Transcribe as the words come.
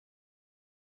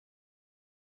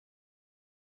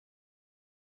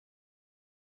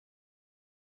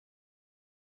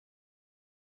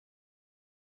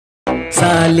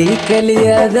ಸಾಲಿ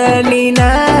ಕಲಿಯದ ನೀನ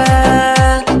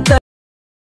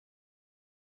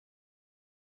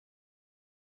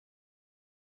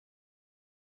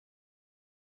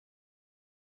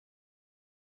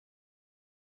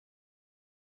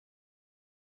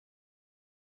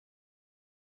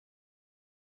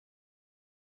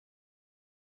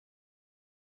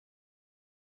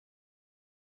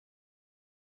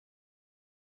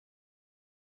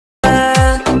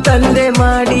ತಂದೆ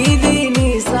ಮಾಡಿದೀನಿ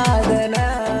ಸಾಧನ.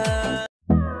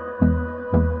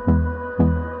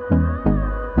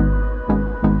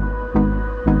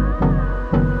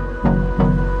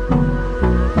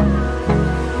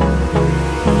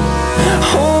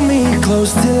 Hold me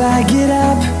close till I get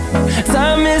up.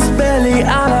 Time is barely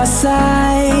on our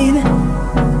side.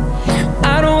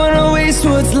 I don't wanna waste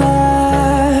what's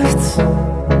left.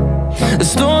 The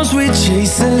storms we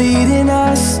chase are leading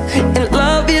us, and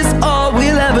love is all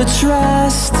we'll ever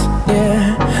trust. Yeah,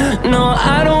 no,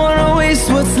 I don't wanna waste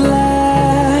what's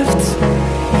left.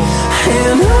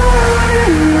 And on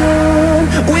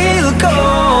we'll go,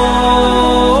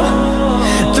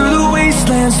 through the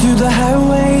wastelands, through the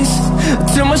highways,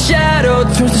 till my shadow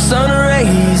turns to sun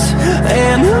rays.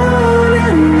 And on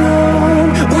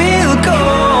we'll go,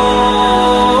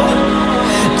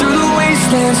 through the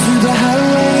wastelands, through the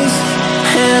highways,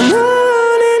 and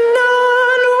on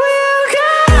we'll go.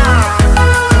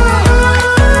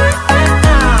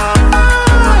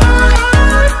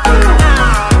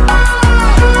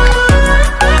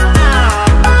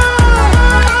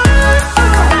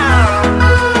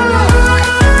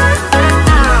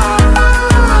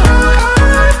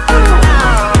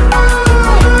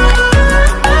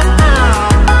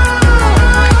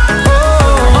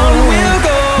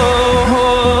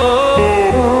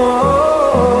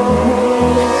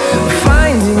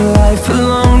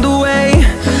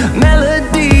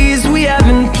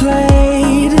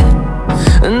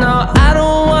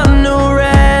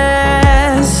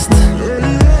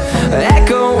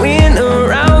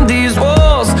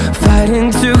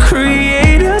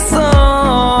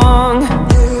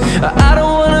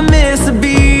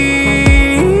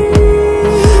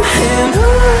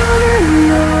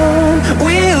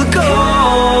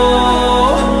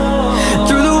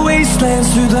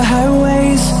 Through the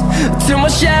highways, till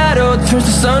my shadow turns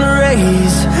to sun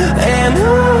rays. And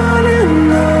on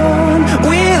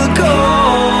we'll go,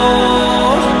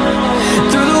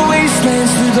 through the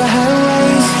wastelands, through the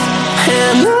highways,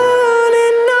 and on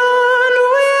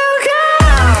we'll go.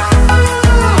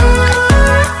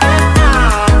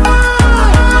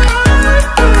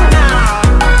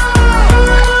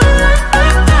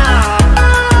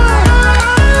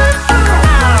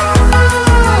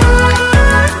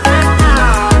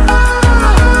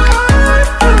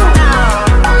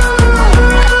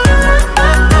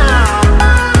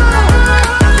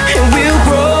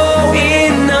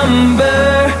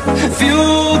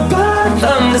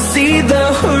 See the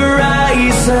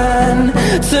horizon,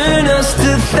 turn us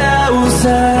to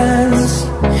thousands,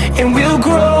 and we'll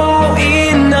grow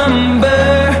in number,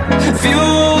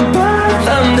 fueled by